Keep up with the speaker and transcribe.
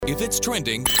If it's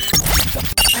trending,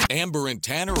 Amber and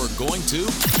Tanner are going to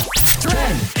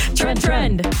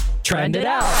Trend it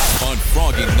out. on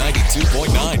Froggy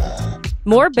 92.9.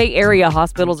 More Bay Area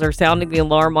hospitals are sounding the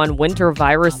alarm on winter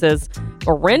viruses.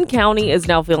 Marin County is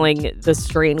now feeling the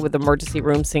strain with emergency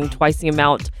rooms seeing twice the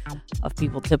amount of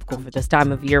people typical for this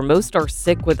time of year. Most are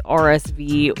sick with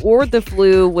RSV or the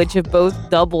flu, which have both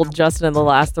doubled just in the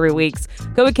last 3 weeks.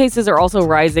 COVID cases are also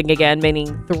rising again,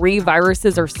 meaning 3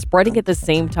 viruses are spreading at the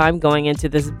same time going into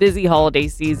this busy holiday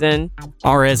season.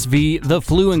 RSV, the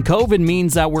flu, and COVID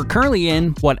means that we're currently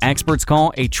in what experts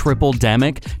call a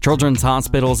triple-demic. Children's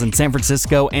hospitals in San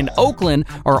Francisco and Oakland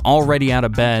are already out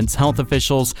of beds. Health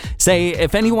officials say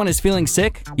if anyone is feeling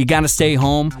sick, you got to stay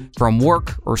home from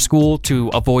work or school to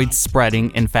avoid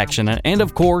spreading infection. And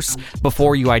of course,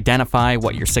 before you identify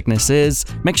what your sickness is,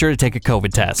 make sure to take a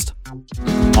COVID test.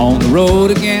 On the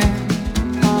road again.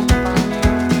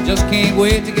 Just can't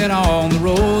wait to get on the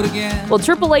road again. Well,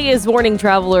 AAA is warning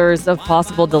travelers of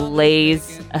possible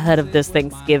delays ahead of this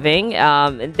Thanksgiving.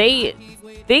 They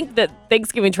think that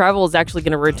Thanksgiving travel is actually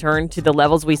going to return to the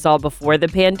levels we saw before the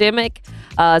pandemic.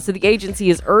 So the agency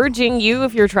is urging you,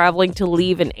 if you're traveling, to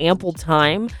leave in ample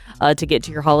time to get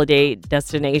to your holiday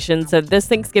destination. So this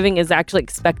Thanksgiving is actually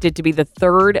expected to be the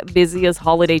 3rd busiest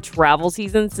holiday travel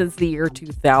season since the year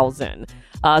 2000.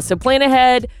 So plan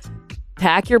ahead.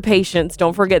 Pack your patience.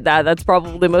 Don't forget that. That's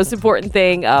probably the most important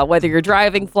thing, whether you're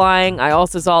driving, flying. I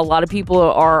also saw a lot of people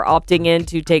are opting in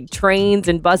to take trains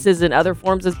and buses and other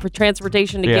forms of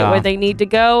transportation to get where they need to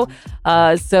go.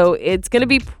 So it's going to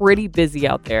be pretty busy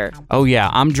out there. Oh,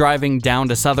 yeah. I'm driving down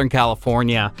to Southern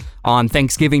California on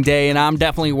Thanksgiving Day, and I'm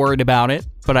definitely worried about it,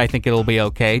 but I think it'll be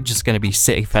okay. Just going to be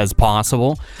safe as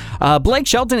possible. Blake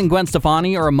Shelton and Gwen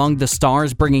Stefani are among the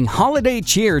stars bringing holiday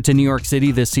cheer to New York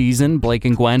City this season. Blake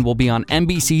and Gwen will be on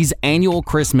NBC's annual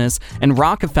Christmas and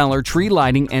Rockefeller tree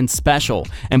lighting and special.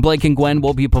 And Blake and Gwen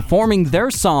will be performing their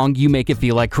song, You Make It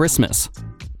Feel Like Christmas.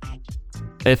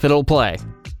 If it'll play.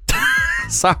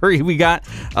 Sorry, we got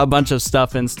a bunch of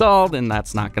stuff installed, and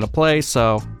that's not going to play,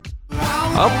 so...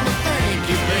 Oh.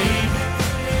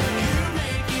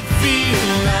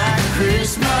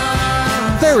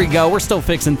 There we go. We're still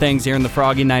fixing things here in the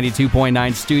Froggy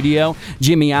 92.9 studio.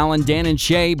 Jimmy Allen, Dan and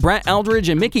Shay, Brett Eldridge,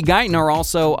 and Mickey Guyton are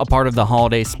also a part of the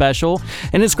holiday special.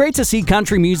 And it's great to see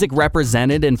country music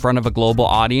represented in front of a global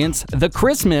audience. The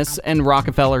Christmas and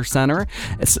Rockefeller Center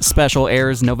special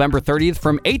airs November 30th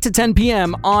from 8 to 10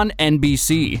 p.m. on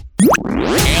NBC.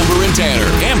 Amber and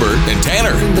Tanner. Amber and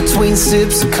Tanner. Between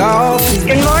sips of coffee.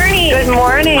 Good morning. Good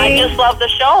morning. I just love the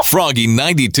show. Froggy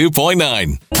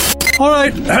 92.9. All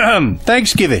right,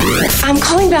 Thanksgiving. I'm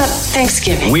calling about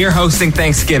Thanksgiving. We are hosting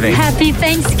Thanksgiving. Happy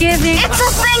Thanksgiving. It's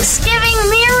a Thanksgiving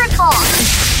miracle.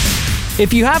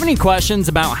 If you have any questions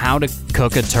about how to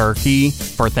cook a turkey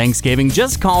for Thanksgiving,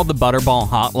 just call the Butterball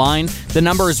hotline. The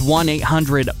number is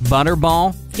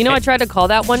 1-800-BUTTERBALL. You know, I tried to call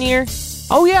that one year.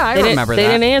 Oh, yeah, I remember that. They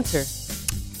didn't answer.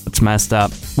 It's messed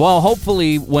up. Well,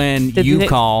 hopefully when you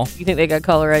call... You think they got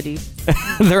caller ID?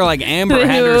 They're like, Amber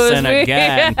Henderson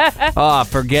again. Oh,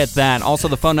 forget that. Also,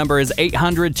 the phone number is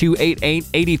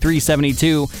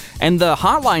 800-288-8372. And the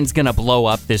hotline's going to blow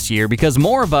up this year because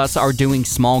more of us are doing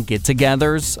small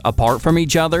get-togethers apart from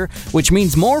each other, which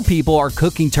means more people are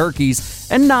cooking turkeys,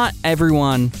 and not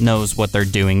everyone knows what they're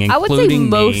doing, including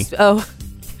me.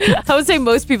 I would say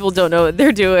most people don't know what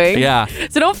they're doing. Yeah.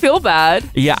 So don't feel bad.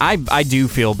 Yeah, I do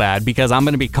feel bad because I'm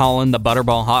going to be calling the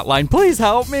Butterball hotline. Please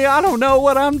help me. I don't know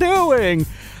what I'm doing.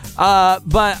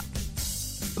 But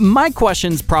my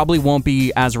questions probably won't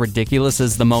be as ridiculous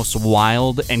as the most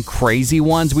wild and crazy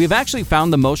ones. We've actually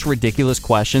found the most ridiculous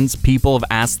questions people have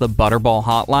asked the Butterball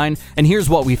hotline. And here's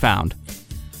what we found.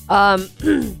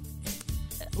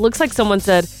 Looks like someone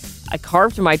said, I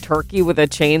carved my turkey with a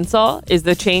chainsaw. Is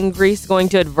the chain grease going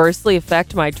to adversely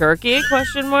affect my turkey?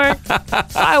 Question mark.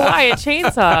 Why a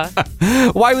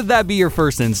chainsaw? Why would that be your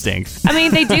first instinct? I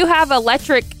mean, they do have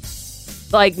electric,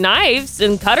 like, knives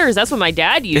and cutters. That's what my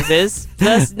dad uses.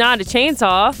 That's not a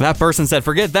chainsaw. That person said,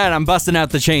 forget that. I'm busting out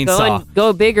the chainsaw.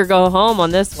 Go big or go home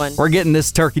on this one. We're getting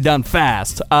this turkey done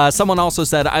fast. Someone also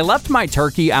said, I left my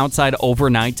turkey outside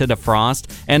overnight to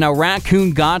defrost, and a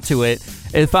raccoon got to it.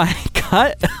 If I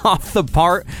cut off the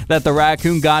part that the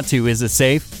raccoon got to, is it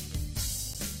safe?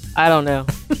 I don't know.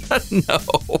 No.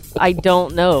 I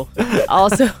don't know.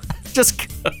 Also, just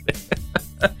cut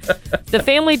it. The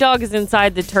family dog is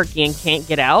inside the turkey and can't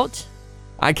get out.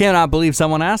 I cannot believe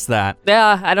someone asked that.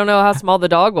 Yeah, I don't know how small the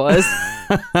dog was.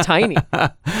 Tiny.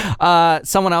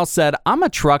 Someone else said, I'm a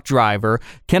truck driver.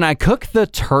 Can I cook the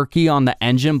turkey on the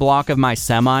engine block of my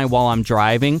semi while I'm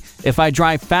driving? If I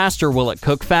drive faster, will it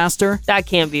cook faster? That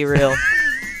can't be real.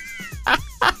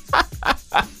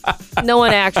 No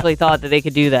one actually thought that they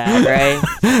could do that,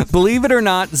 right? Believe it or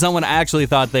not, someone actually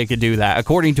thought they could do that,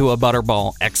 according to a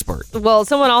Butterball expert. Well,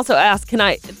 someone also asked, can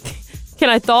I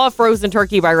thaw a frozen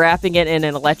turkey by wrapping it in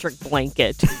an electric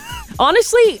blanket?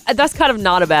 Honestly, that's kind of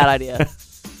not a bad idea.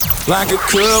 Like a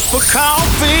cup of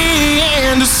coffee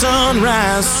and a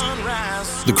sunrise.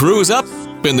 The crew is up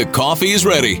and the coffee is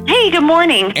ready. Hey, good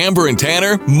morning. Amber and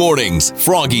Tanner, mornings.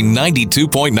 Froggy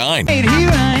 92.9. Here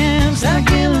I am, stuck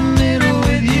in the middle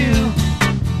with you.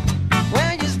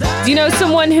 Do you know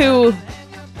someone who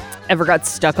ever got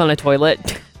stuck on a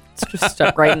toilet? It's just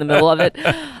stuck right in the middle of it.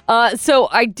 So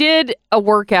I did a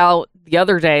workout the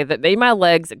other day that made my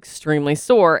legs extremely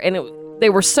sore, and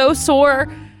they were so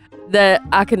sore that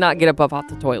I could not get up off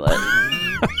the toilet.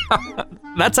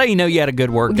 That's how you know you had a good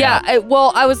workout. Yeah, I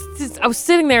was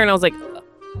sitting there and I was like,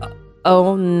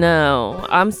 oh no,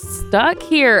 I'm stuck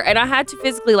here. And I had to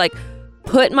physically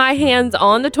put my hands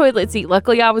on the toilet seat.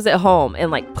 Luckily I was at home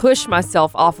and push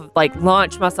myself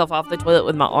launch myself off the toilet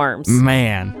with my arms.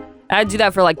 Man. I had to do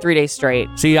that for 3 days straight.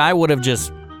 See, I would have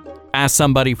just asked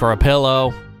somebody for a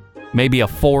pillow, maybe a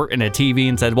fort and a TV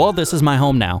and said, well, this is my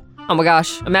home now. Oh my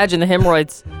gosh, imagine the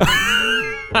hemorrhoids.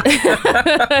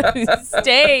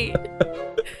 Stay.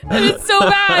 That is so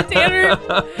bad, Tanner.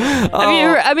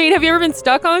 Have you ever been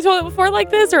stuck on the toilet before like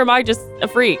this, or am I just a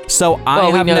freak? So I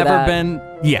have never that. been.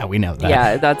 Yeah, we know that.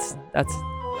 Yeah, that's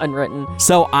unwritten.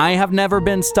 So I have never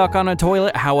been stuck on a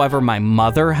toilet. However, my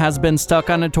mother has been stuck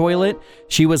on a toilet.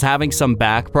 She was having some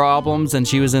back problems, and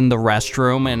she was in the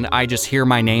restroom, and I just hear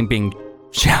my name being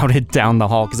shouted down the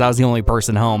hall because I was the only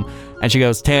person home. And she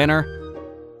goes, Tanner,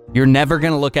 you're never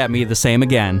going to look at me the same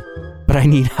again, but I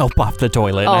need help off the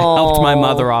toilet. And I helped my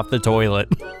mother off the toilet.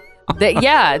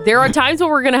 There are times when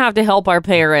we're going to have to help our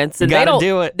parents, and they don't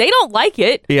do it. They don't like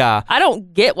it. Yeah. I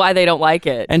don't get why they don't like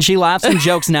it. And she laughs and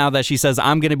jokes now that she says,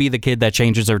 I'm going to be the kid that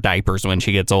changes her diapers when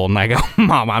she gets old. And I go,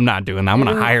 Mom, I'm not doing that. I'm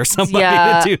going to hire somebody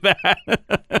to do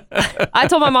that. I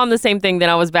told my mom the same thing. Then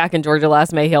I was back in Georgia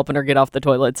last May helping her get off the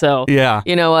toilet. So, yeah.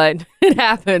 You know what? It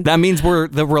happened. That means we're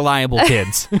the reliable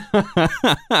kids.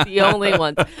 The only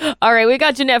ones. All right. We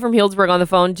got Jeanette from Healdsburg on the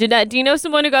phone. Jeanette, do you know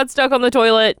someone who got stuck on the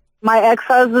toilet? My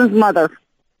ex-husband's mother.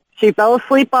 She fell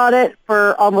asleep on it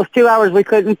for almost 2 hours. We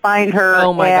couldn't find her.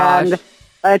 Oh, my gosh.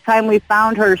 By the time we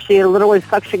found her, she had literally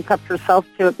suction cupped herself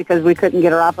to it because we couldn't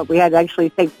get her off it. We had to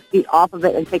actually take the seat off of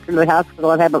it and take her to the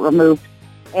hospital and have it removed.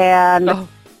 And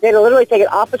they had to literally take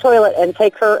it off the toilet and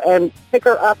take her and pick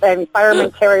her up and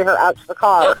firemen carry her out to the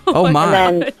car. Oh, my.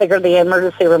 And then take her to the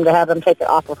emergency room to have them take it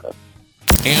off of her.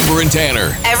 Amber and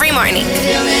Tanner. Every morning.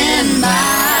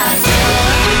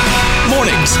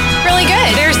 Mornings. Really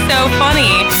good. They're so funny.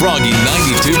 Froggy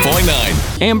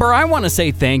 92.9. Amber, I want to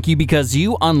say thank you because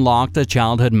you unlocked a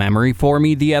childhood memory for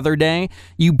me the other day.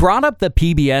 You brought up the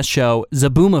PBS show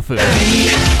Zoboomafoo.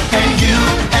 And you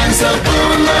and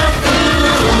Zoboomafoo.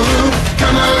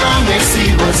 Come along and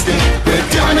see what's new. We're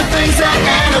doing the things that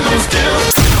animals do.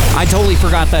 I totally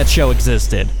forgot that show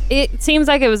existed. It seems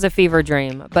like it was a fever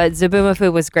dream, but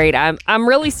Zoboomafoo was great. I'm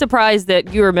really surprised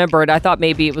that you remembered. I thought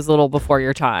maybe it was a little before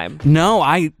your time. No,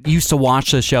 I used to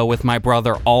watch the show with my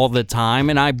brother all the time,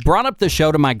 and I brought up the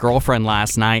show to my girlfriend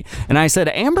last night, and I said,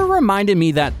 Amber reminded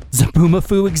me that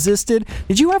Zoboomafoo existed.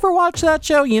 Did you ever watch that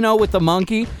show, with the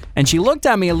monkey? And she looked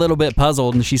at me a little bit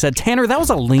puzzled, and she said, Tanner, that was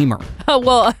a lemur. Oh,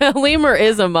 well, a lemur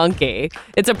is a monkey.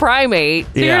 It's a primate,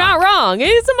 so Yeah. you're not wrong.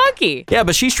 It's a monkey. Yeah,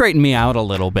 but she straightened me out a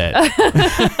little bit.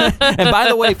 And by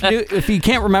the way, if you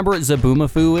can't remember what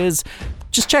Zoboomafoo is,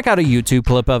 just check out a YouTube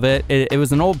clip of it. It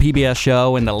was an old PBS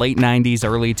show in the late 90s,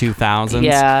 early 2000s.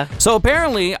 Yeah. So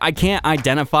apparently, I can't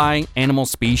identify animal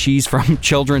species from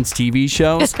children's TV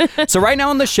shows. So right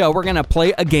now on the show, we're going to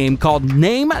play a game called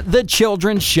Name the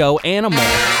Children's Show Animal.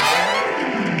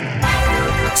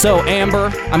 So,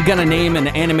 Amber, I'm going to name an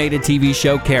animated TV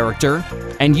show character,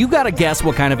 and you got to guess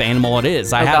what kind of animal it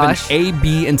is. I have gosh. an A,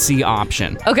 B, and C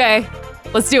option. Okay,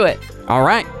 let's do it. All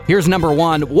right, here's number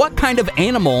one. What kind of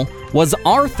animal was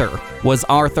Arthur? Was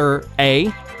Arthur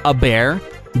A, a bear,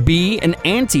 B, an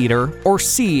anteater, or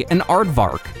C, an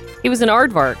aardvark? He was an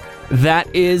aardvark.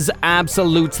 That is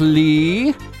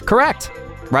absolutely correct.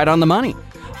 Right on the money.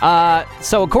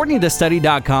 So according to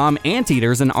study.com,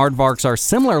 anteaters and aardvarks are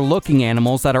similar looking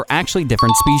animals that are actually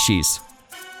different species.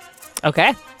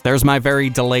 Okay. There's my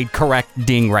very delayed correct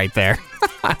ding right there.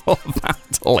 I love how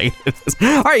delayed it is.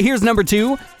 All right, here's number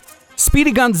two.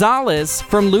 Speedy Gonzales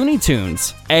from Looney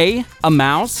Tunes. A, a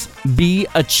mouse, B,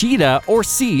 a cheetah, or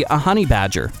C, a honey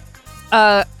badger?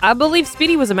 I believe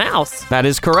Speedy was a mouse. That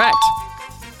is correct.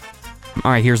 All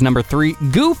right, here's number three.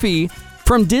 Goofy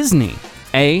from Disney.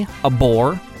 A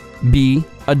boar, B,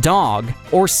 a dog,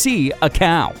 or C, a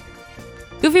cow?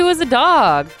 Goofy was a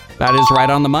dog. That is right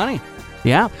on the money.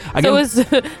 Yeah. So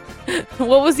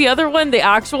what was the other one? The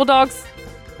actual dog's?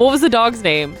 What was the dog's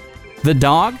name? The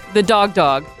dog? The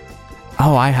dog.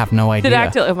 Oh, I have no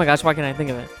idea. Oh my gosh, why can't I think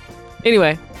of it?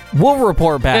 Anyway. We'll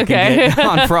report back Okay. again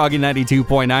on Froggy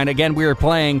 92.9. Again, we are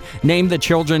playing Name the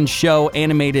Children's Show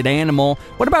Animated Animal.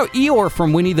 What about Eeyore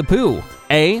from Winnie the Pooh?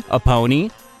 A pony,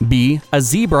 B, a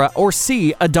zebra, or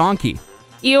C, a donkey?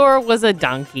 Eeyore was a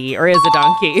donkey, or is a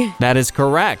donkey. That is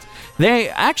correct. They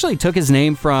actually took his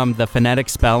name from the phonetic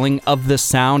spelling of the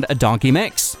sound a donkey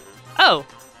makes. Oh,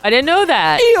 I didn't know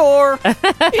that. Eeyore!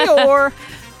 Eeyore!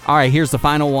 All right, here's the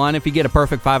final one. If you get a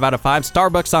perfect 5 out of 5,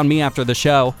 Starbucks on me after the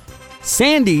show.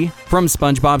 Sandy from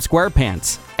SpongeBob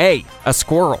SquarePants. A, a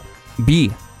squirrel.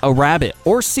 B, a rabbit.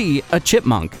 Or C, a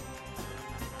chipmunk.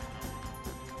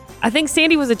 I think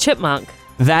Sandy was a chipmunk.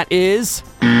 That is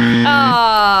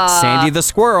Ah, Sandy the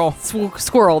squirrel.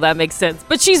 Squirrel, that makes sense.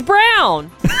 But she's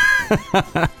brown. Good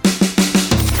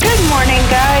morning,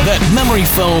 guys. That memory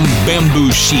foam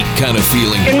bamboo sheet kind of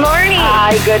feeling. Good morning.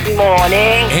 Hi, good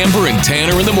morning. Amber and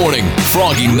Tanner in the morning.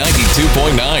 Froggy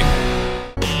 92.9.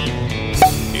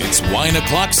 It's wine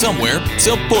o'clock somewhere,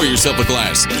 so pour yourself a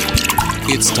glass.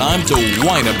 It's time to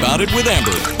whine about it with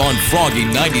Amber on Froggy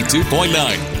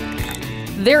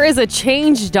 92.9. There is a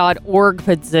change.org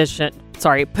petition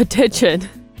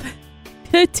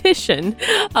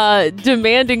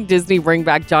demanding Disney bring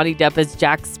back Johnny Depp as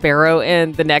Jack Sparrow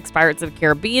in the next Pirates of the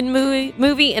Caribbean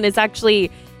movie, and it's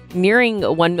actually nearing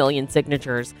 1 million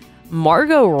signatures.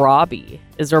 Margot Robbie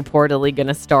is reportedly going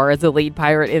to star as a lead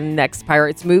pirate in the next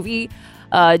Pirates movie.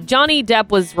 Johnny Depp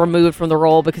was removed from the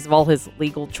role because of all his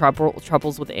legal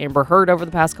troubles with Amber Heard over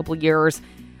the past couple of years.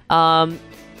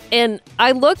 And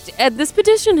I looked at this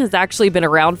petition has actually been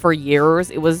around for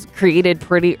years. It was created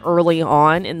pretty early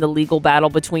on in the legal battle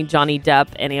between Johnny Depp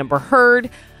and Amber Heard.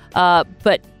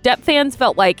 But Depp fans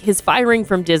felt like his firing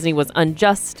from Disney was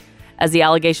unjust as the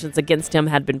allegations against him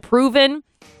had been proven.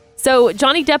 So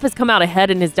Johnny Depp has come out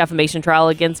ahead in his defamation trial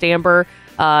against Amber,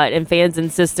 and fans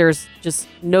insist there's just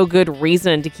no good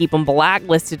reason to keep him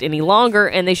blacklisted any longer,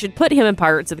 and they should put him in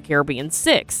Pirates of the Caribbean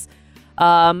 6.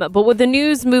 But with the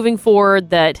news moving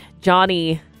forward that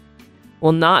Johnny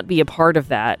will not be a part of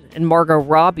that, and Margot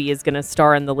Robbie is going to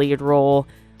star in the lead role,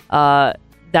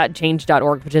 that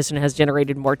change.org petition has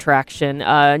generated more traction.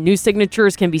 New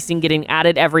signatures can be seen getting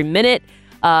added every minute.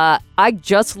 I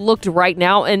just looked right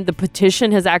now, and the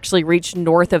petition has actually reached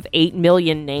north of 8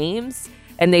 million names,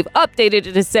 and they've updated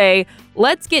it to say,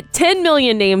 let's get 10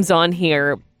 million names on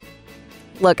here.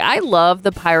 Look, I love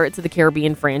the Pirates of the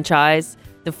Caribbean franchise.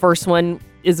 The first one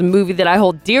is a movie that I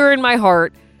hold dear in my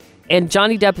heart, and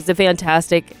Johnny Depp is a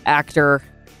fantastic actor.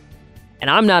 And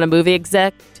I'm not a movie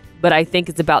exec, but I think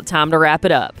it's about time to wrap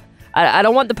it up. I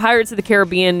don't want the Pirates of the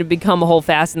Caribbean to become a whole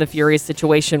Fast and the Furious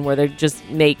situation where they just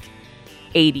make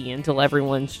 80 until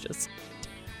everyone's just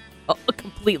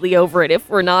completely over it, if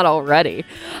we're not already.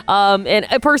 And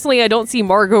personally, I don't see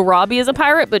Margot Robbie as a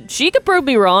pirate, but she could prove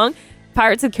me wrong.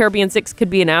 Pirates of the Caribbean 6 could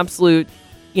be an absolute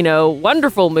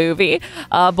wonderful movie.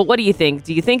 But what do you think?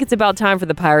 Do you think it's about time for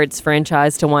the Pirates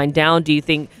franchise to wind down? Do you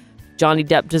think Johnny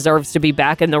Depp deserves to be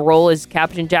back in the role as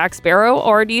Captain Jack Sparrow?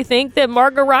 Or do you think that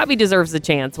Margot Robbie deserves a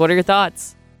chance? What are your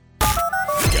thoughts?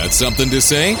 Got something to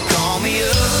say? Call me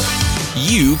up.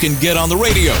 You can get on the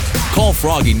radio. Call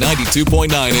Froggy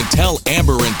 92.9 and tell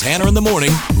Amber and Tanner in the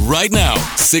morning right now.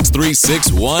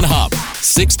 636-1HOP.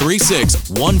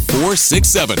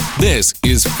 636-1467. This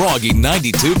is Froggy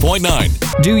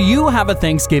 92.9. Do you have a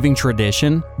Thanksgiving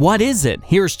tradition? What is it?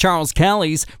 Here's Charles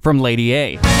Kelly's from Lady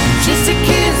A. Just a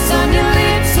kiss on your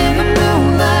lips in the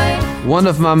moonlight. One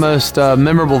of my most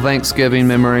memorable Thanksgiving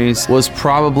memories was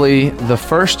probably the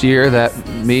first year that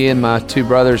me and my two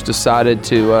brothers decided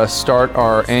to start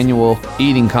our annual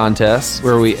eating contest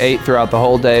where we ate throughout the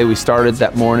whole day. We started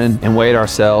that morning and weighed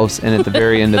ourselves, and at the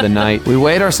very end of the night, we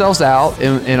weighed ourselves out,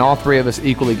 and all three of us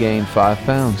equally gained 5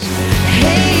 pounds.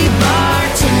 Hey,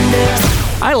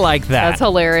 bartender. I like that. That's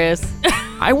hilarious.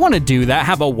 I want to do that.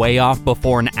 Have a weigh off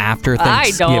before and after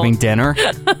Thanksgiving dinner.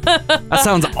 That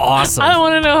sounds awesome. I don't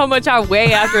want to know how much I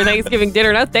weigh after Thanksgiving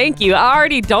dinner. No, thank you. I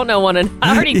already don't want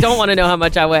to know how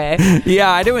much I weigh.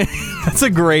 Yeah, I do. That's a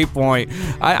great point.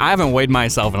 I haven't weighed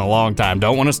myself in a long time.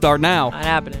 Don't want to start now. Not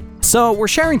happening. So we're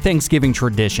sharing Thanksgiving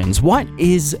traditions. What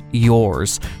is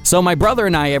yours? So my brother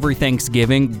and I, every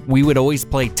Thanksgiving, we would always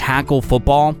play tackle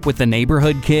football with the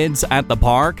neighborhood kids at the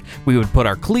park. We would put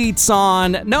our cleats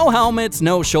on, no helmets,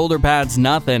 no shoulder pads,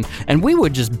 nothing. And we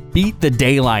would just beat the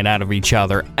daylight out of each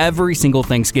other every single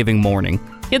Thanksgiving morning.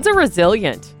 Kids are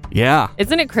resilient. Yeah.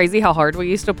 Isn't it crazy how hard we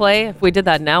used to play? If we did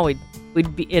that now, we'd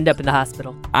end up in the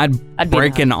hospital. I'd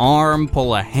break an arm,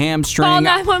 pull a hamstring. Call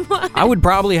 911. I would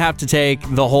probably have to take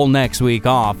the whole next week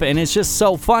off. And it's just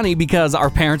so funny because our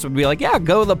parents would be like, yeah,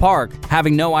 go to the park,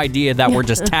 having no idea that we're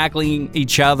just tackling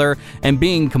each other and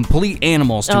being complete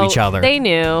animals to each other. They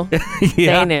knew.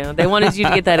 Yeah. They knew. They wanted you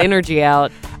to get that energy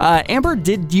out. Amber,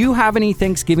 did you have any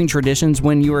Thanksgiving traditions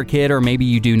when you were a kid, or maybe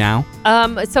you do now?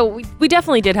 So we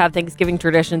definitely did have Thanksgiving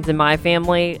traditions in my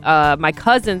family. My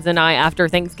cousins and I, after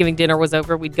Thanksgiving dinner was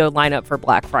over, we'd go line up for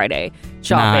Black Friday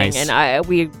shopping. Nice. And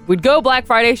we would go Black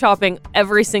Friday shopping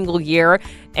every single year.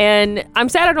 And I'm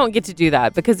sad I don't get to do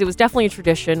that because it was definitely a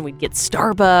tradition. We'd get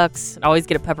Starbucks, I'd always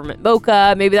get a peppermint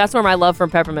mocha. Maybe that's where my love for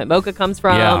peppermint mocha comes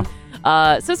from. Yeah.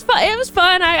 So it's fun. It was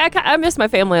fun. I miss my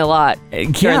family a lot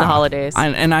during the holidays.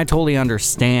 And I totally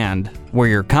understand where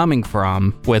you're coming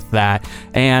from with that.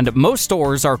 And most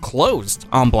stores are closed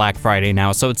on Black Friday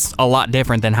now, so it's a lot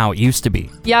different than how it used to be.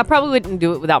 Yeah, I probably wouldn't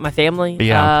do it without my family.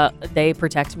 Yeah. They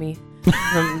protect me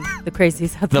from the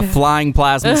crazies out The there. flying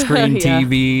plasma screen Yeah.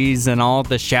 TVs and all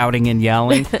the shouting and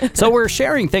yelling. So we're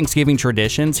sharing Thanksgiving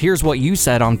traditions. Here's what you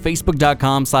said on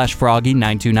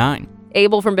Facebook.com/Froggy929.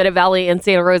 Abel from Bennett Valley in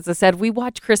Santa Rosa said, we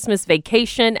watch Christmas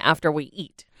Vacation after we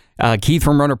eat. Keith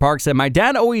from Roner Park said, my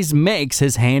dad always makes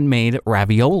his handmade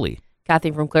ravioli.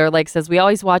 Kathy from Clear Lake says, we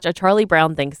always watch a Charlie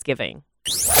Brown Thanksgiving.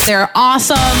 They're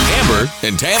awesome. Amber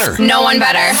and Tanner. No one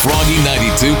better. Froggy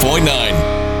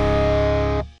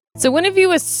 92.9. So when have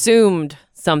you assumed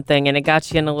something and it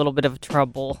got you in a little bit of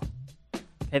trouble?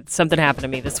 Something happened to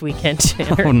me this weekend,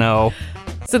 Tanner. Oh, no.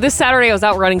 So this Saturday, I was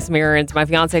out running some errands. My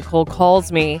fiance, Cole,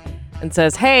 calls me and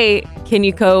says, hey, can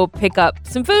you go pick up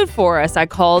some food for us? I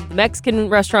called the Mexican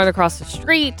restaurant across the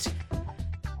street.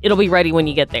 It'll be ready when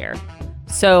you get there.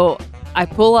 So I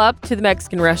pull up to the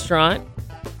Mexican restaurant.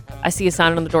 I see a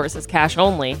sign on the door that says cash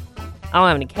only. I don't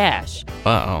have any cash.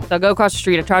 Uh-oh. So I go across the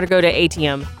street. I try to go to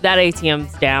ATM. That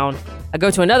ATM's down. I go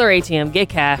to another ATM, get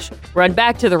cash, run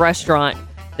back to the restaurant.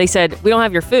 They said, we don't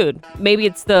have your food. Maybe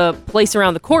it's the place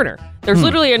around the corner. There's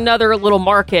literally another little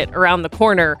market around the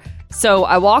corner. So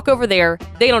I walk over there.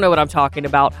 They don't know what I'm talking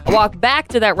about. I walk back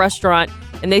to that restaurant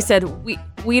and they said,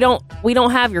 we don't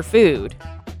have your food.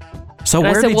 So And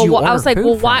where I said, did well, you I order was like,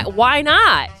 food well, from? why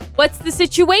not? What's the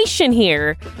situation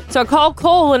here? So I called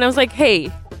Cole and I was like,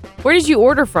 hey, where did you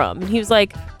order from? And he was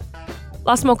like,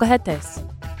 Las Molcajetes.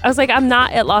 I was like, I'm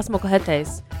not at Las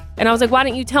Molcajetes. And I was like, why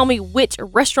didn't you tell me which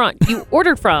restaurant you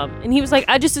ordered from? And he was like,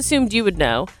 I just assumed you would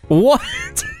know. What?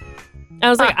 I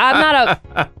was like,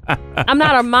 I'm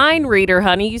not a mind reader,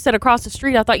 honey. You said across the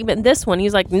street. I thought you meant this one. He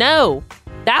was like, no,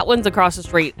 that one's across the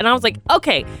street. And I was like,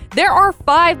 okay, there are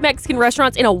 5 Mexican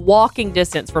restaurants in a walking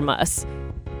distance from us.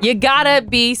 You gotta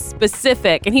be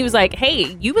specific. And he was like,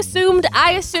 hey, you assumed,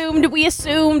 I assumed, we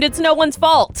assumed, it's no one's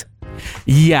fault.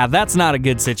 Yeah, that's not a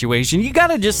good situation. You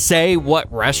gotta just say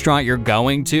what restaurant you're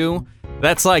going to.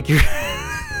 That's like you're...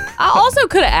 I also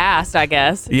could have asked, I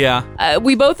guess. Yeah.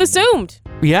 We both assumed.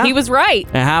 Yeah. He was right.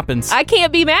 It happens. I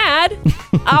can't be mad.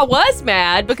 I was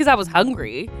mad because I was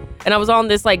hungry. And I was on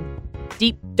this like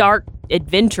deep, dark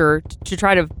adventure to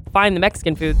try to find the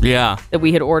Mexican food Yeah. that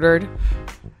we had ordered.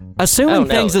 Assuming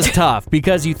things is tough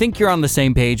because you think you're on the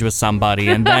same page with somebody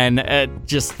and then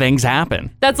just things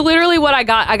happen. That's literally what I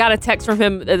got. I got a text from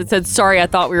him that said, sorry, I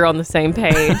thought we were on the same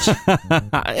page.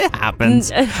 It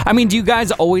happens. I mean, do you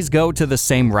guys always go to the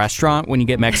same restaurant when you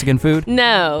get Mexican food?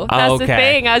 No, that's the Okay.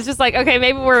 thing. I was just like, okay,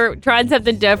 maybe we're trying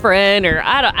something different, or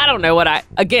I don't know what I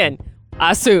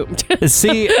assumed.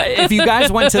 See, if you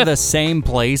guys went to the same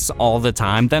place all the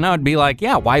time, then I would be like,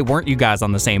 yeah, why weren't you guys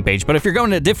on the same page? But if you're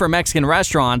going to different Mexican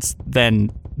restaurants,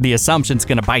 then the assumption's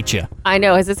going to bite you. I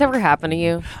know. Has this ever happened to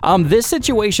you? This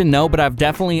situation, no, but I've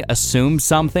definitely assumed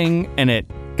something and it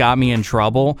got me in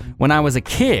trouble. When I was a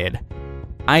kid,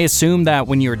 I assumed that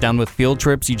when you were done with field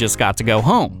trips, you just got to go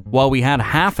home. Well, we had a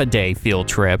half a day field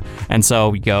trip, and so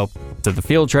we go to the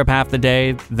field trip half the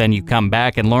day, then you come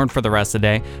back and learn for the rest of the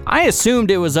day. I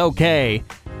assumed it was okay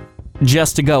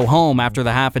just to go home after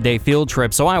the half a day field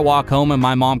trip. So I walk home and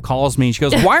my mom calls me and she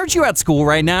goes, why aren't you at school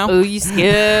right now? Oh, you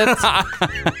skipped. Got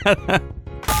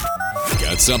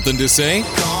something to say?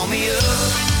 Call me up.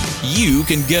 You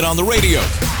can get on the radio.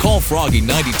 Call Froggy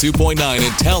 92.9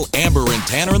 and tell Amber and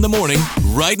Tanner in the morning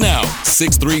right now.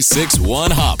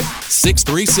 636-1HOP.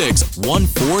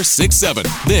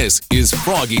 636-1467. This is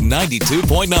Froggy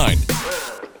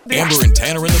 92.9. Amber and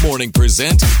Tanner in the morning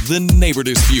present The Neighbor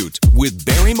Dispute with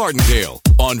Barry Martindale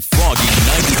on Froggy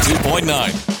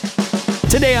 92.9.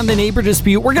 Today on The Neighbor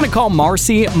Dispute, we're going to call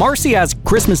Marcy. Marcy has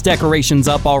Christmas decorations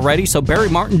up already, so Barry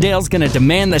Martindale's going to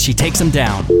demand that she takes them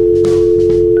down.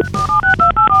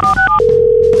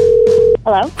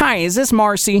 Hello? Hi, is this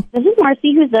Marcy? This is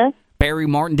Marcy. Who's this? Barry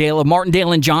Martindale of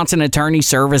Martindale & Johnson Attorney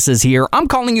Services here. I'm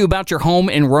calling you about your home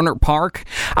in Roanoke Park.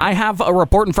 I have a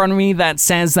report in front of me that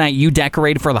says that you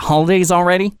decorated for the holidays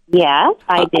already. Yes,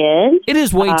 I did. It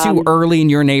is way too early in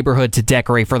your neighborhood to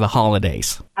decorate for the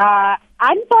holidays.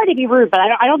 I'm sorry to be rude, but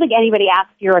I don't think anybody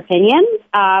asked your opinion.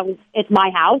 It's my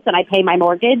house, and I pay my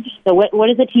mortgage. So what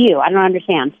is it to you? I don't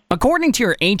understand. According to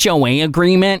your HOA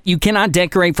agreement, you cannot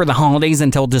decorate for the holidays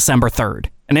until December 3rd.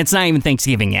 And it's not even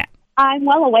Thanksgiving yet. I'm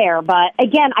well aware, but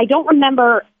again, I don't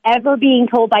remember ever being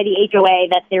told by the HOA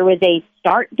that there was a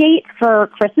start date for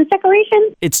Christmas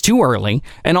decorations. It's too early.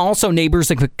 And also neighbors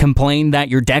have complained that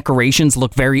your decorations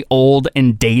look very old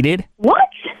and dated. What?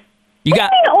 You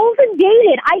got old and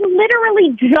dated. I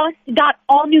literally just got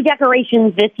all new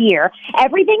decorations this year.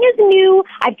 Everything is new.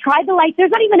 I've tried the lights. There's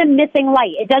not even a missing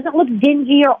light. It doesn't look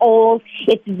dingy or old.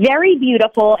 It's very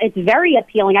beautiful. It's very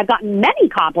appealing. I've gotten many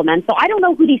compliments, so I don't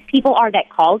know who these people are that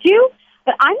called you,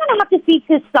 but I'm going to have to speak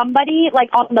to somebody like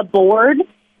on the board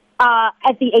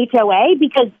at the HOA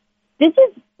because this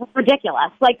is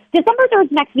ridiculous. Like, December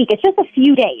 3rd next week. It's just a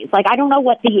few days. Like, I don't know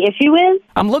what the issue is.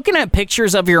 I'm looking at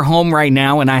pictures of your home right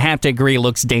now, and I have to agree it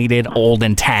looks dated, old,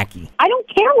 and tacky. I don't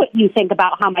care what you think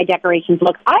about how my decorations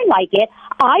look. I like it.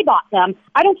 I bought them.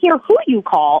 I don't care who you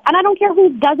call, and I don't care who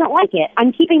doesn't like it.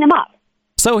 I'm keeping them up.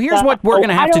 So here's what we're going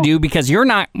to have to do because you're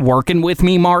not working with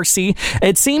me, Marcy.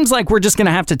 It seems like we're just going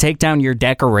to have to take down your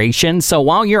decorations. So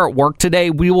while you're at work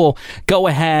today, we will go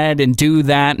ahead and do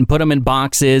that and put them in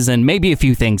boxes and maybe a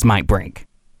few things might break.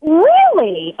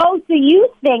 Really? Oh, so you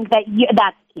think that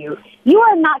that's cute. You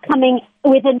are not coming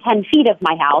within 10 feet of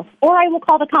my house or I will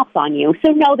call the cops on you.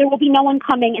 So no, there will be no one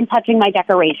coming and touching my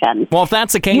decorations. Well, if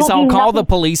that's the case, I'll call the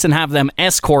police and have them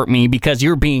escort me because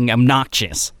you're being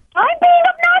obnoxious. I'm being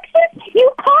obnoxious? You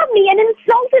called me and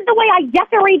insulted the way I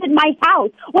decorated my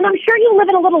house when I'm sure you live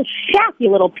in a little shack, you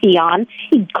little peon.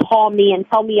 You'd call me and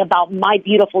tell me about my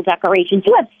beautiful decorations.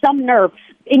 You have some nerve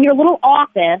in your little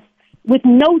office with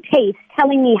no taste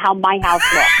telling me how my house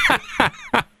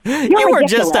looks. You are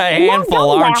just a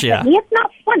handful, aren't you? It's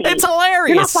not funny. It's hilarious.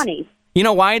 You're not funny. You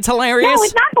know why it's hilarious? No,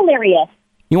 it's not hilarious.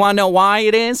 You want to know why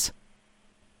it is?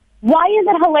 Why is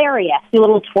it hilarious, you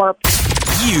little twerp?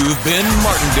 You've been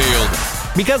Martindale.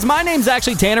 Because my name's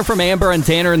actually Tanner from Amber and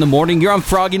Tanner in the Morning. You're on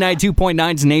Froggy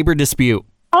 92.9's Neighbor Dispute.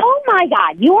 Oh, my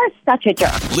God. You are such a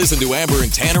jerk. Listen to Amber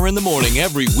and Tanner in the Morning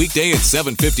every weekday at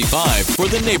 7:55 for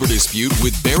The Neighbor Dispute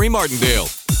with Barry Martindale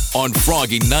on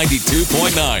Froggy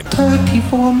 92.9. Turkey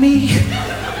for me,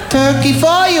 turkey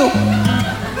for you.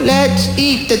 Let's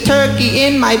eat the turkey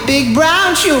in my big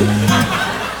brown shoe.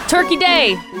 Turkey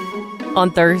Day on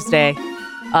Thursday.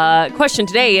 Question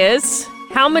today is,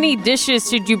 how many dishes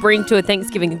should you bring to a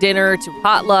Thanksgiving dinner, to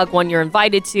potluck, one you're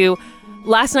invited to?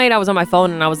 Last night I was on my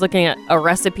phone and I was looking at a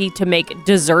recipe to make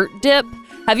dessert dip.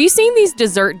 Have you seen these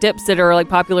dessert dips that are like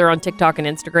popular on TikTok and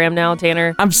Instagram now,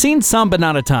 Tanner? I've seen some, but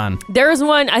not a ton. There's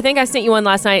one, I think I sent you one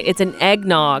last night. It's an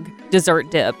eggnog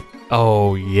dessert dip.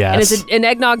 Oh, yes. And it's an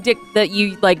eggnog dip that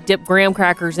you like dip graham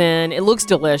crackers in. It looks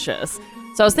delicious.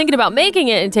 So I was thinking about making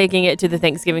it and taking it to the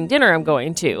Thanksgiving dinner I'm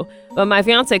going to. But my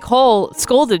fiance Cole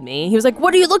scolded me. He was like,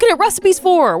 "What are you looking at recipes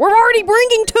for? We're already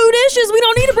bringing 2 dishes. We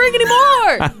don't need to bring any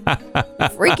more."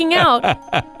 Freaking out.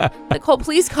 Like, Cole,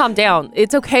 please calm down.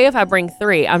 It's okay if I bring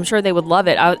 3. I'm sure they would love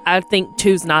it. I think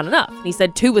 2's not enough. He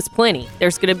said 2 is plenty.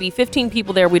 There's going to be 15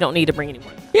 people there. We don't need to bring any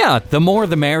more. Yeah, the more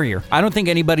the merrier. I don't think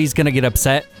anybody's going to get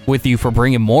upset with you for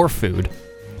bringing more food.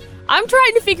 I'm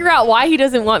trying to figure out why he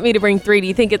doesn't want me to bring 3. Do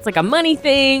you think it's like a money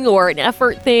thing or an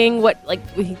effort thing? What, like,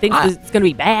 he thinks it's going to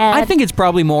be bad? I think it's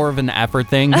probably more of an effort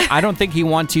thing. I don't think he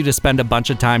wants you to spend a bunch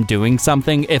of time doing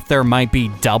something if there might be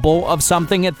double of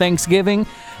something at Thanksgiving.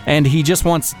 And he just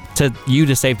wants you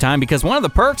to save time because one of the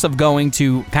perks of going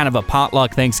to kind of a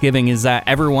potluck Thanksgiving is that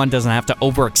everyone doesn't have to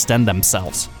overextend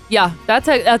themselves. Yeah, that's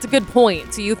a good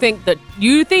point. So you think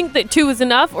that 2 is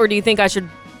enough, or do you think I should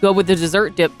go with the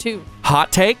dessert dip too?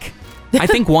 Hot take? I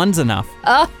think 1's enough.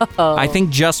 Oh. I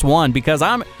think just 1 because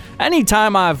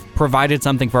anytime I've provided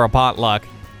something for a potluck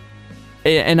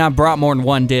and I brought more than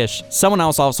 1 dish, someone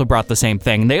else also brought the same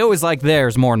thing. They always like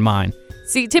theirs more than mine.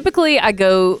 See, typically I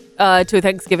go to a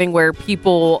Thanksgiving where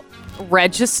people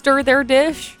register their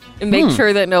dish and make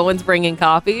sure that no one's bringing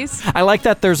copies. I like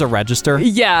that there's a register.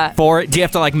 Yeah. For it. Do you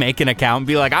have to like make an account and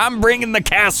be like, I'm bringing the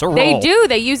casserole? They do.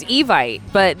 They use Evite.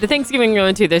 But the Thanksgiving we're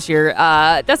going to this year,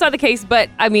 that's not the case. But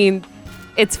I mean,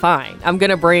 it's fine. I'm going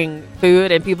to bring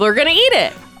food and people are going to eat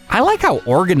it. I like how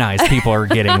organized people are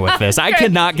getting with this. I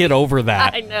cannot get over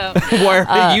that. I know. Where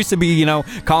it used to be,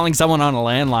 calling someone on a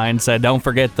landline said, don't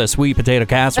forget the sweet potato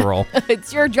casserole.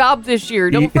 It's your job this year.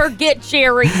 Don't forget,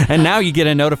 Sherry. And now you get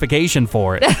a notification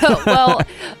for it. Well,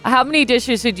 how many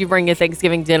dishes should you bring to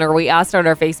Thanksgiving dinner? We asked on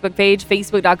our Facebook page,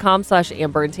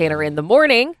 facebook.com/Amber and Tanner in the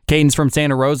morning. Cadence from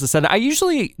Santa Rosa said, I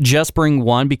usually just bring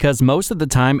one because most of the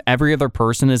time every other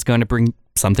person is going to bring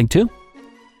something too.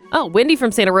 Oh, Wendy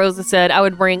from Santa Rosa said, I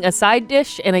would bring a side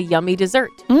dish and a yummy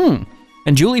dessert. And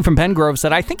Julie from Pengrove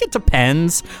said, I think it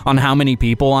depends on how many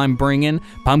people I'm bringing.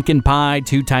 Pumpkin pie,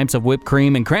 2 types of whipped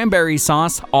cream, and cranberry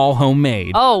sauce, all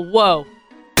homemade. Oh, whoa.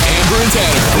 Amber and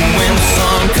Tanner. When the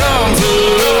sun comes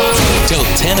up. Till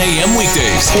 10 a.m.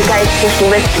 weekdays. You guys just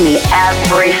lift me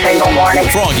every single morning.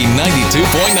 Froggy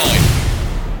 92.9.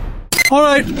 All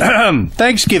right,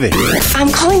 Thanksgiving. I'm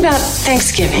calling about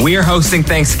Thanksgiving. We are hosting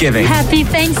Thanksgiving. Happy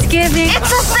Thanksgiving. It's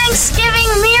a Thanksgiving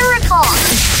miracle.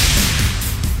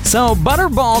 So,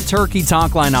 Butterball Turkey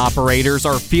Talkline operators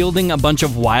are fielding a bunch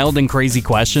of wild and crazy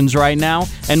questions right now.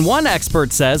 And one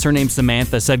expert says, her name's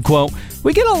Samantha, said, quote,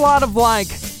 we get a lot of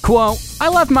quote, I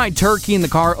left my turkey in the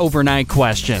car overnight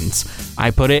questions.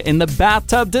 I put it in the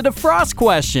bathtub to defrost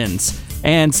questions.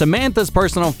 And Samantha's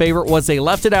personal favorite was they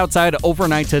left it outside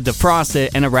overnight to defrost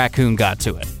it and a raccoon got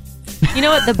to it. You know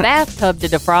what? The bathtub to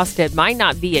defrost it might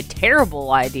not be a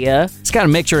terrible idea. Just got to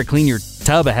make sure to clean your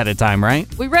tub ahead of time, right?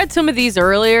 We read some of these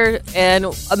earlier, and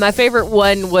my favorite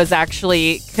one was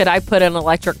actually, could I put an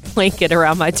electric blanket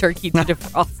around my turkey to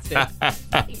defrost it?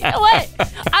 You know what?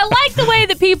 I like the way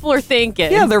that people are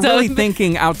thinking. Yeah, they're really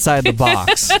thinking outside the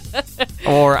box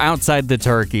or outside the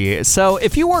turkey. So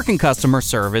if you work in customer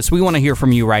service, we want to hear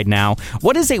from you right now.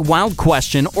 What is a wild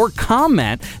question or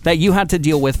comment that you had to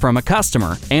deal with from a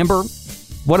customer? Amber,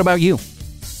 what about you?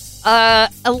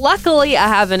 Luckily, I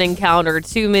haven't encountered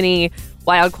too many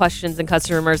wild questions and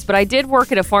customers, but I did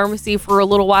work at a pharmacy for a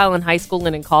little while in high school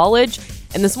and in college.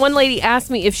 And this one lady asked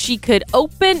me if she could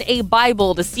open a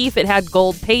Bible to see if it had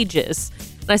gold pages.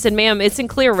 And I said, ma'am, it's in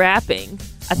clear wrapping.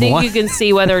 I think you can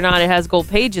see whether or not it has gold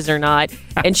pages or not.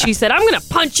 And she said, I'm going to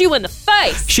punch you in the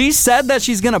face. She said that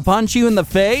she's going to punch you in the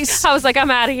face? I was like, I'm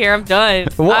out of here. I'm done.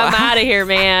 I'm out of here,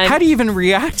 man. How do you even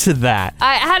react to that?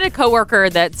 I had a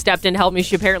coworker that stepped in to help me.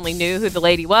 She apparently knew who the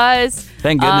lady was.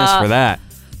 Thank goodness for that.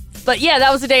 But yeah,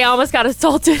 that was the day I almost got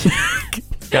assaulted.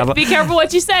 Be careful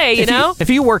what you say, you know? If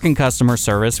you work in customer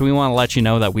service, we want to let you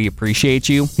know that we appreciate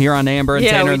you here on Amber and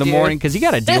Tanner in the morning because you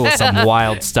got to deal with some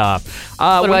wild stuff.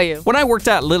 What about you? When I worked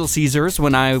at Little Caesars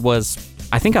I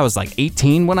think I was like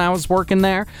 18 when I was working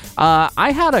there.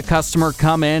 I had a customer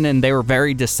come in and they were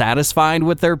very dissatisfied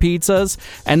with their pizzas.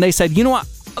 And they said, you know what?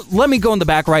 Let me go in the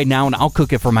back right now and I'll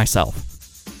cook it for myself.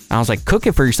 I was like, cook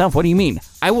it for yourself? What do you mean?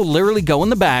 I will literally go in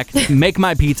the back, make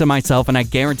my pizza myself, and I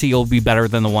guarantee it'll be better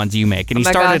than the ones you make. And he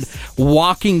started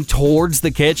walking towards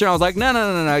the kitchen. I was like,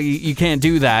 no, you can't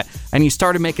do that. And he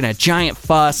started making a giant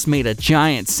fuss, made a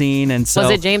giant scene. And so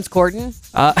was it James Corden?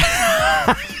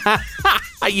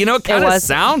 It kind of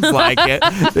sounds like it.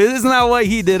 Isn't that what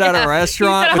he did at a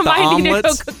restaurant with the omelets? I need to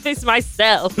go cook this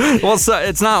myself. Well, so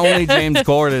it's not only James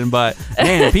Corden, but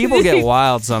man, people get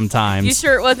wild sometimes. You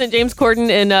sure it wasn't James Corden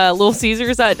in Little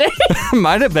Caesars that day?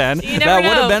 Might have been. That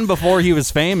would have been before he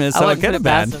was famous, so it could have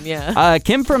been. Him, yeah.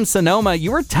 Kim from Sonoma,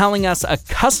 you were telling us a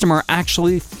customer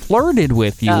actually flirted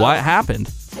with you. What happened?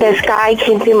 This guy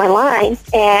came through my line,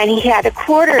 and he had a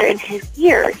quarter in his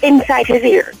ear, inside his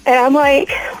ear. And I'm like,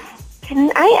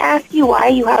 can I ask you why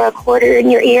you have a quarter in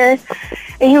your ear?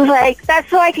 And he was like, that's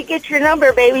so I could get your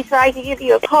number, baby, so I could give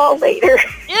you a call later.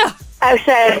 Yeah. I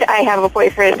said, I have a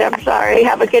boyfriend. I'm sorry.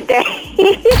 Have a good day. Here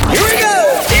we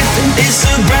go. It's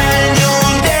a brand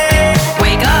new day.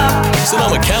 Wake up.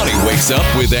 Sonoma County wakes up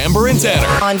with Amber and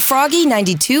Tanner. On Froggy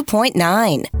 92.9.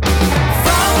 Froggy 92.9.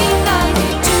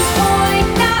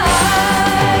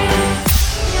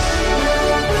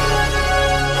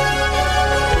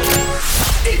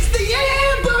 It's the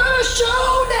Amber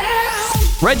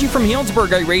Showdown. Reggie from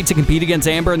Healdsburg, are you ready to compete against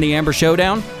Amber in the Amber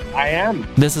Showdown? I am.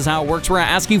 This is how it works. We're going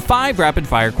to ask you 5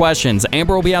 rapid-fire questions.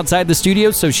 Amber will be outside the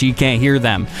studio so she can't hear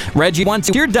them. Reggie, once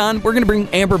you're done, we're going to bring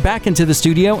Amber back into the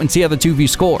studio and see how the two of you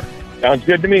score. Sounds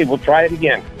good to me. We'll try it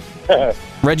again.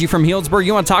 Reggie from Healdsburg,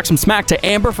 you want to talk some smack to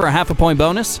Amber for a half a point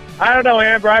bonus? I don't know,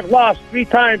 Amber. I've lost 3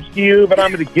 times to you, but I'm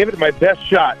going to give it my best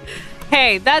shot.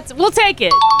 Hey, we'll take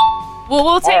it.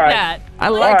 We'll take that. I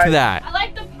like that. I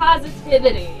like the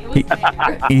positivity.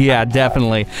 Yeah,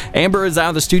 definitely. Amber is out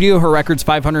of the studio. Her record's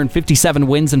 557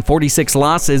 wins and 46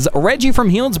 losses. Reggie from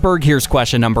Healdsburg, here's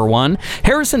question number 1.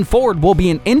 Harrison Ford will be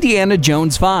in Indiana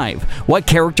Jones 5. What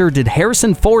character did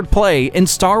Harrison Ford play in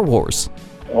Star Wars?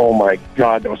 Oh, my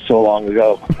God, that was so long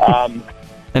ago.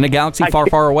 In a galaxy far,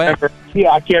 far away.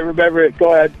 Yeah, I can't remember it.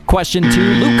 Go ahead. Question 2.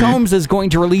 Luke Combs is going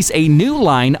to release a new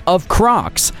line of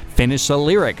Crocs. Finish the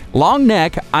lyric. Long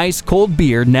neck, ice cold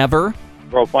beer, never.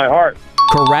 Broke my heart.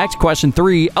 Correct. Question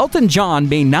 3. Elton John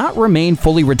may not remain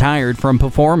fully retired from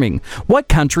performing. What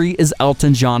country is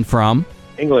Elton John from?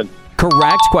 England.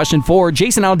 Correct. Question 4.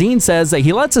 Jason Aldean says that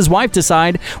he lets his wife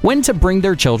decide when to bring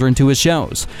their children to his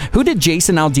shows. Who did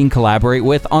Jason Aldean collaborate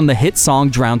with on the hit song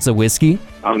Drowns the Whiskey?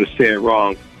 I'm going to say it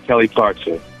wrong. Kelly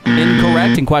Clarkson.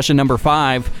 Incorrect. And question number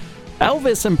 5.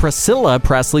 Elvis and Priscilla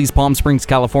Presley's Palm Springs,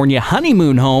 California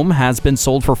honeymoon home has been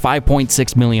sold for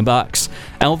 $5.6 million.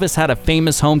 Elvis had a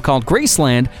famous home called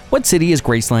Graceland. What city is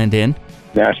Graceland in?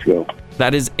 Nashville.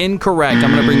 That is incorrect.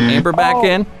 I'm going to bring Amber back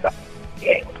in.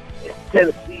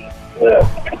 Tennessee.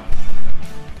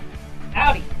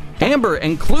 Howdy. Amber,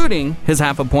 including his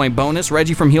half-a-point bonus,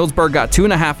 Reggie from Healdsburg got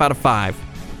 2.5 out of 5.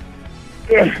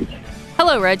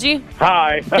 Hello, Reggie.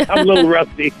 Hi. I'm a little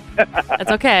rusty.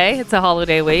 That's okay. It's a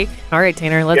holiday week. All right,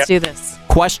 Tanner, let's do this.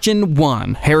 Question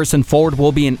 1. Harrison Ford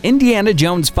will be in Indiana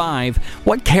Jones 5.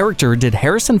 What character did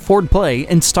Harrison Ford play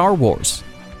in Star Wars?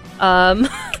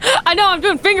 I know I'm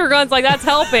doing finger guns like that's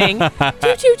helping.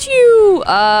 Choo choo choo.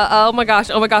 Oh my gosh.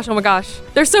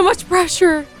 There's so much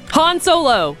pressure. Han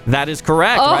Solo. That is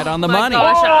correct. Right on the money.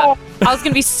 Gosh, I was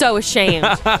gonna be so ashamed.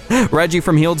 Reggie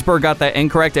from Healdsburg got that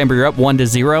incorrect. Amber, you're up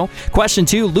 1-0. Question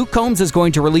 2. Luke Combs is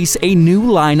going to release a new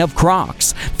line of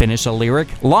Crocs. Finish a lyric.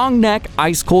 Long neck,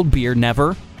 ice cold beer,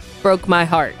 never. Broke my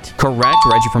heart. Correct.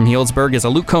 Reggie from Healdsburg is a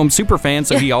Luke Combs super fan,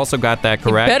 so he also got that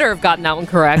correct. You better have gotten that one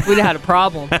correct. We'd have had a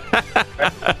problem.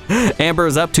 Amber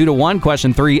is up 2-1.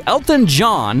 Question 3. Elton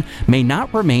John may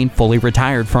not remain fully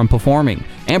retired from performing.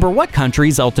 Amber, what country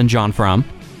is Elton John from?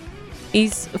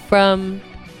 He's from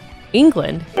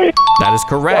England. That is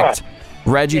correct.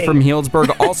 Reggie from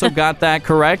Healdsburg also got that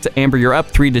correct. Amber, you're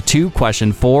up 3-2.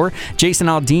 Question 4. Jason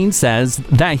Aldean says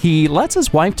that he lets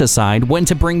his wife decide when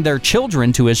to bring their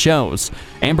children to his shows.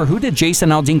 Amber, who did Jason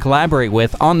Aldean collaborate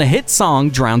with on the hit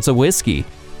song Drowns the Whiskey?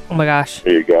 Oh my gosh.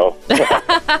 There you go.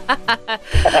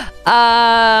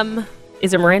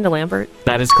 Is it Miranda Lambert?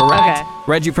 That is correct. Okay.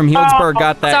 Reggie from Healdsburg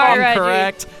got that Sorry,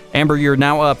 incorrect. Amber, you're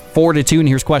now up 4-2, and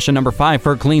here's question number 5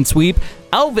 for a clean sweep.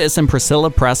 Elvis and Priscilla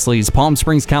Presley's Palm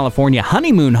Springs, California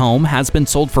honeymoon home has been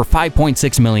sold for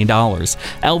 $5.6 million.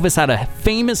 Elvis had a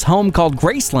famous home called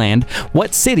Graceland.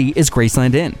 What city is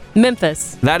Graceland in?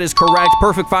 Memphis. That is correct.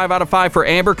 Perfect 5 out of 5 for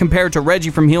Amber compared to Reggie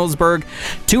from Healdsburg.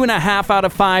 2.5 out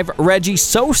of 5. Reggie,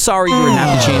 so sorry you're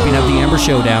not the champion of the Amber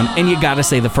Showdown, and you got to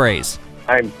say the phrase.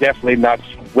 I'm definitely not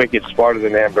wicked smarter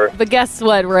than Amber. But guess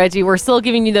what, Reggie? We're still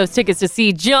giving you those tickets to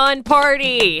see John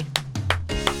Party.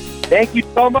 Thank you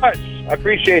so much. I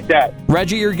appreciate that.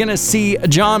 Reggie, you're going to see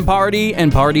John Party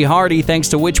and Party Hardy thanks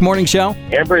to which morning show?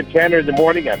 Amber and Tanner in the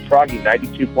morning on Froggy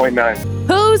 92.9.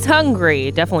 Who's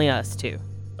hungry? Definitely us, too.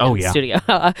 Oh, in the yeah. Studio.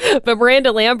 But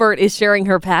Miranda Lambert is sharing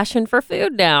her passion for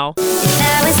food now.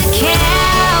 I was a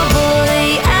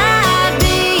cowboy, I'd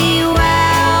be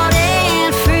wild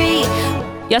and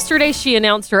free. Yesterday, she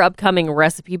announced her upcoming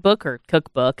recipe book or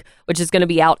cookbook, which is going to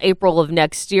be out April of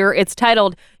next year. It's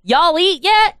titled, Y'all Eat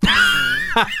Yet?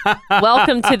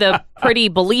 Welcome to the pretty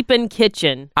bleepin'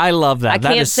 kitchen. I love that.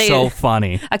 That is so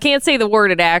funny. I can't say the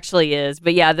word it actually is,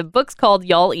 but yeah, the book's called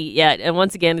Y'all Eat Yet. And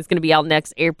once again, it's going to be out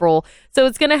next April. So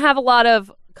it's going to have a lot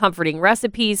of comforting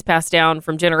recipes passed down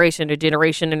from generation to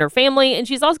generation in her family. And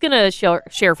she's also going to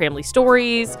share family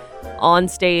stories on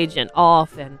stage and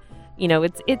off. And, you know,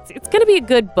 it's going to be a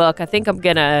good book. I think I'm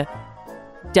going to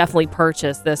definitely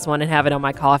purchase this one and have it on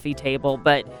my coffee table.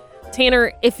 But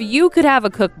Tanner, if you could have a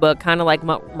cookbook, kind of like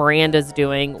what Miranda's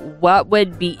doing, what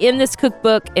would be in this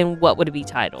cookbook and what would it be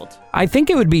titled? I think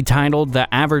it would be titled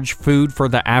The Average Food for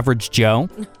the Average Joe,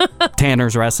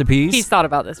 Tanner's Recipes. He's thought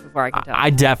about this before, I can tell.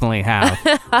 I definitely have.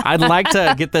 I'd like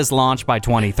to get this launched by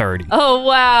 2030. Oh,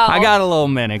 wow. I got a little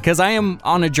minute because I am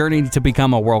on a journey to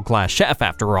become a world-class chef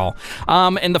after all.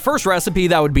 And the first recipe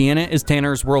that would be in it is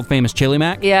Tanner's world-famous chili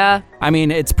mac. Yeah. I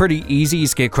mean, it's pretty easy. You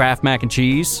just get Kraft mac and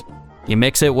cheese. You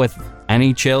mix it with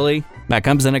any chili that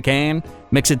comes in a can,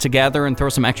 mix it together and throw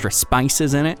some extra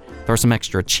spices in it, throw some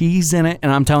extra cheese in it,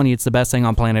 and I'm telling you, it's the best thing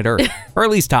on planet Earth, or at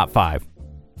least top 5.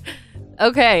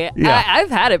 Okay, Yeah.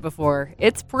 I've had it before.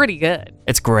 It's pretty good.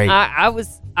 It's great. I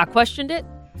questioned it.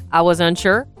 I was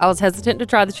unsure. I was hesitant to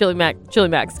try the chili mac. Chili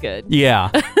mac's good. Yeah,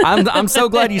 I'm so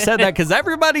glad you said that because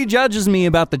everybody judges me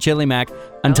about the chili mac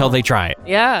until they try it.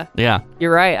 Yeah. Yeah.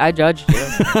 You're right. I judged you.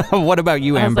 What about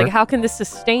you, I was Amber? like, how can this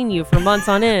sustain you for months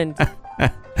on end?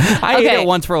 I ate it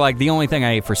once for like the only thing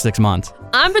I ate for 6 months.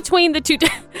 I'm between the two.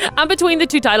 I'm between the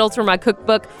two titles for my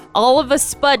cookbook. All of a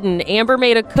Spuddin', Amber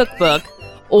made a cookbook,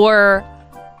 or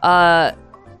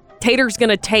Tater's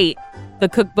Gonna Tate, the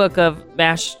cookbook of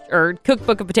mashed or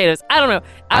cookbook of potatoes. I don't know.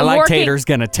 I like Tater's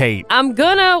Gonna Tate. I'm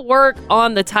gonna work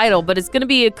on the title, but it's gonna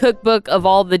be a cookbook of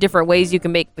all the different ways you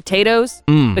can make potatoes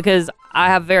because I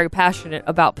have very passionate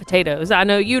about potatoes. I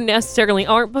know you necessarily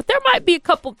aren't, but there might be a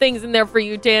couple things in there for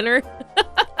you, Tanner.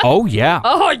 Oh, yeah.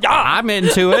 Oh, yeah. I'm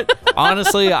into it.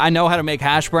 Honestly, I know how to make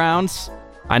hash browns.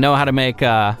 I know how to make,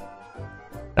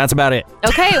 that's about it.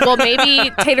 Okay, well,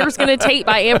 maybe Tater's Gonna Tate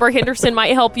by Amber Henderson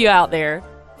might help you out there.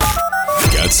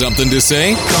 Got something to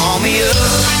say? Call me up.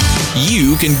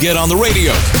 You can get on the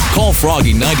radio. Call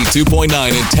Froggy 92.9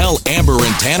 and tell Amber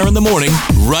and Tanner in the morning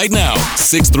right now.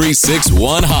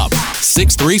 636-1HOP.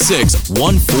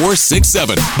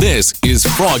 636-1467. This is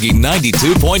Froggy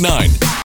 92.9.